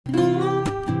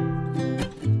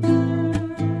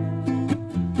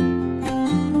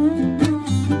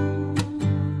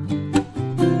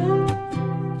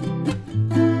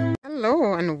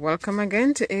Welcome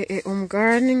again to AA Home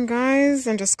Gardening, guys.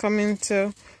 I'm just coming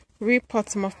to repot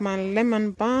some of my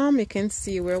lemon balm. You can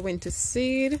see where I went to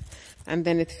seed and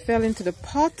then it fell into the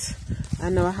pot,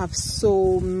 and now I have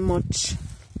so much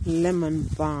lemon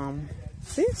balm.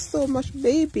 See, so much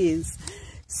babies.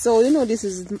 So you know, this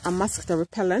is a mosquito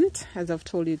repellent, as I've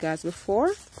told you guys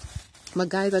before. But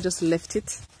guys, I just left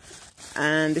it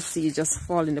and the seed just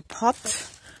fall in the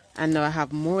pot, and now I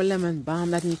have more lemon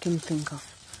balm than you can think of.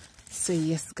 So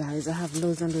yes guys, I have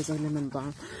loads and loads of lemon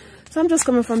balm. So I'm just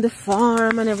coming from the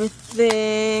farm and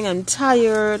everything. I'm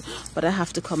tired, but I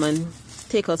have to come and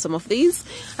take out some of these.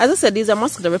 As I said, these are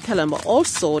mosquito repellent, but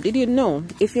also, did you know,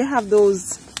 if you have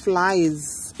those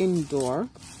flies indoor,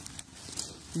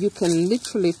 you can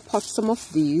literally pot some of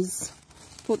these,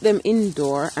 put them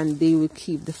indoor, and they will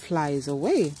keep the flies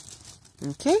away.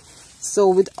 Okay, so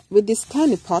with this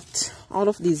tiny pot, all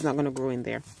of these are not going to grow in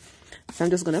there. So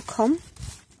I'm just going to come,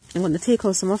 I'm going to take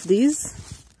out some of these,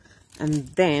 and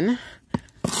then,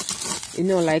 you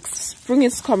know, like spring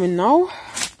is coming now,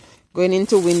 going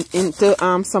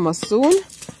into summer soon.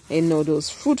 You know, those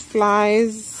fruit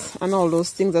flies and all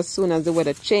those things, as soon as the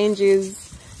weather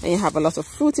changes and you have a lot of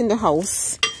fruit in the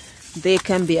house, they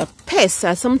can be a pest.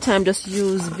 I sometimes just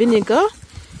use vinegar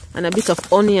and a bit of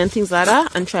honey and things like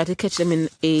that and try to catch them in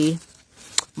a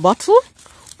bottle.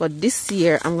 But this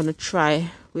year I'm going to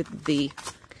try with the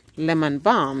lemon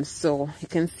balm. So you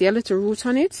can see a little root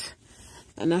on it,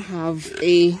 and I have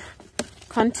a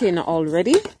container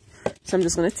already. So I'm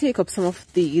just going to take up some of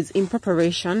these in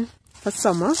preparation for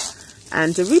summer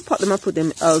and to repot them and put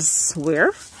them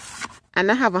elsewhere. And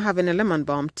I haven't had a lemon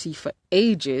balm tea for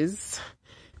ages,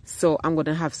 so I'm going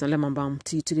to have some lemon balm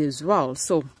tea today as well.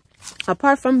 So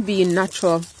apart from being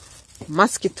natural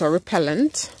mosquito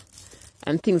repellent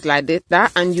and things like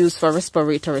that, and used for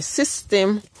respiratory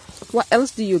system, what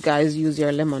else do you guys use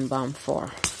your lemon balm for?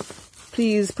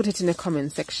 Please put it in the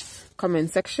comment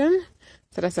section.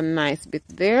 So that's a nice bit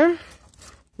there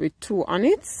with 2 on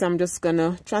it. So I'm just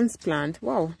gonna transplant.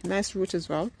 Wow, nice root as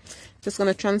well. Just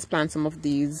gonna transplant some of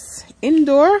these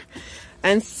indoor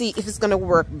and see if it's gonna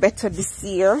work better this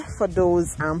year for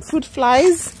those fruit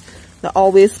flies that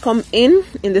always come in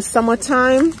the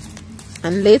summertime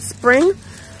and late spring.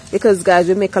 Because guys,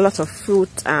 we make a lot of fruit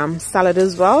salad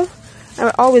as well, and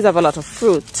we always have a lot of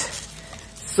fruit,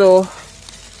 so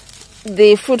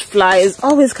the fruit fly is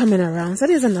always coming around. So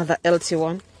there's another healthy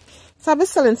one. So I'll be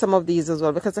selling some of these as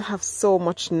well because I have so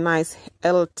much nice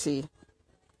healthy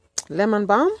lemon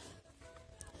balm.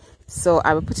 So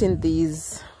I will put in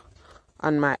these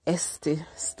on my Etsy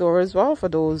store as well for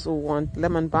those who want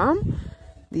lemon balm.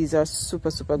 These are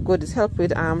super good. It's help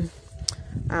with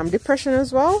depression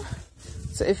as well.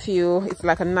 So it's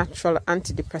like a natural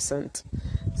antidepressant.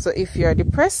 So if you're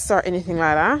depressed or anything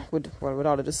like that, with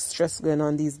all of the stress going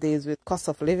on these days with cost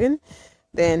of living,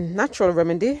 then natural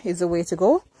remedy is the way to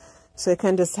go. So you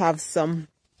can just have some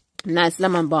nice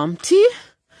lemon balm tea.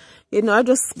 You know,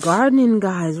 just gardening,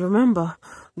 guys. Remember,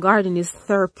 gardening is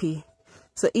therapy.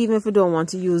 So even if you don't want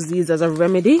to use these as a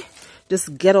remedy,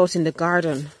 just get out in the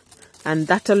garden, and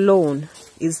that alone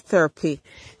is therapy.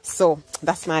 So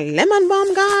that's my lemon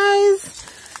balm, guys.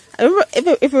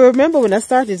 If you remember, when I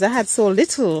started, I had so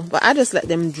little, but I just let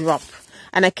them drop,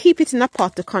 and I keep it in a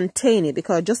pot to contain it,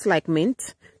 because just like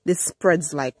mint, this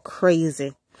spreads like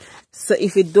crazy. So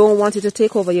if you don't want it to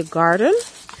take over your garden,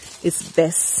 it's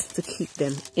best to keep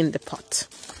them in the pot.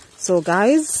 So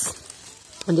guys,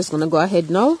 I'm just gonna go ahead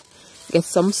now, get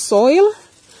some soil,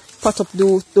 pot up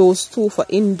those 2 for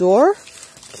indoor,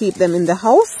 keep them in the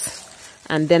house,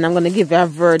 and then I'm gonna give you a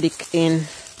verdict in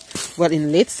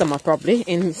late summer, probably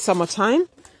in summertime,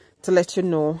 to let you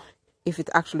know if it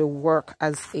actually works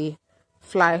as a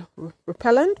fly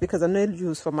repellent, because I know it's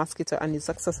used for mosquito and it's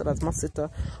successful as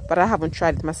mosquito, but I haven't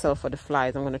tried it myself for the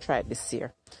flies. I'm going to try it this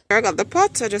year. I got the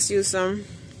pot. I just used some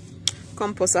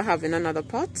compost I have in another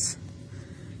pot.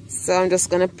 So I'm just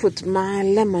going to put my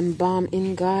lemon balm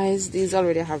in, guys. These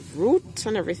already have roots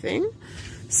and everything,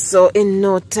 so in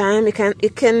no time you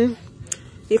can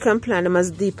plant them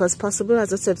as deep as possible.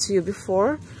 As I said to you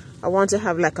before, I want to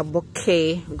have like a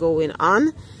bouquet going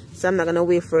on, so I'm not going to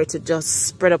wait for it to just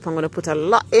spread up. I'm going to put a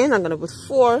lot in. I'm going to put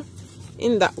 4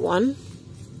 in that one,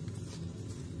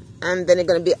 and then it's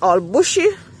going to be all bushy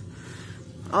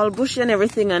and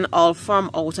everything, and all farm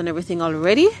out and everything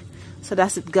already. So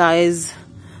that's it, guys.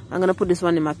 I'm going to put this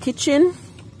one in my kitchen,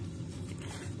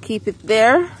 keep it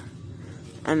there,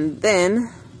 and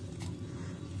then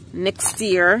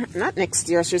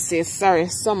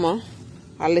summer,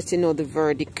 I'll let you know the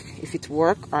verdict, if it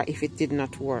worked or if it did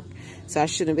not work. So I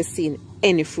shouldn't be seeing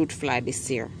any fruit fly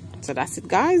this year. So that's it,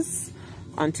 guys.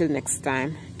 Until next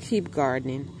time, keep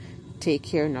gardening. Take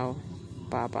care now.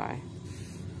 Bye-bye.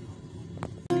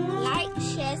 Like,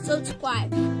 share,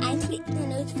 subscribe, and click the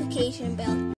notification bell.